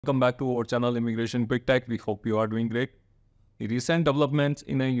Welcome back to our channel Immigration Quick Tech. We hope you are doing great. The recent developments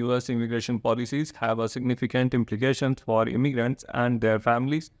in US immigration policies have a significant implications for immigrants and their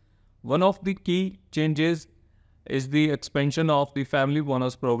families. One of the key changes is the expansion of the family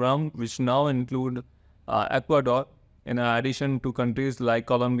bonus program, which now include Ecuador, in addition to countries like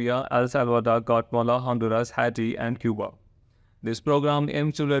Colombia, El Salvador, Guatemala, Honduras, Haiti, and Cuba. This program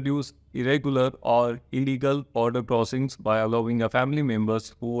aims to reduce irregular or illegal border crossings by allowing family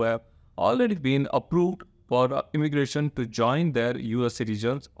members who have already been approved for immigration to join their US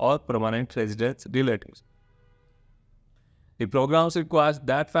citizens or permanent residents relatives. The program requires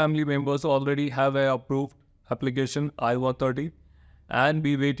that family members already have an approved application I-130 and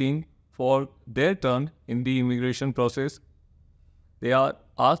be waiting for their turn in the immigration process. They are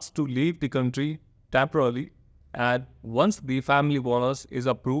asked to leave the country temporarily, and once the family bonus is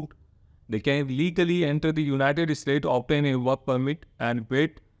approved, they can legally enter the United States, obtain a work permit, and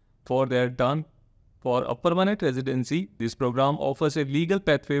wait for their turn for a permanent residency. This program offers a legal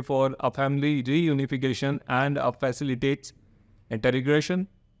pathway for a family reunification and facilitates integration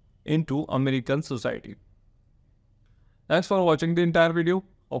into American society. Thanks for watching the entire video.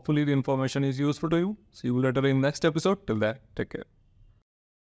 Hopefully the information is useful to you. See you later in next episode. Till then, take care.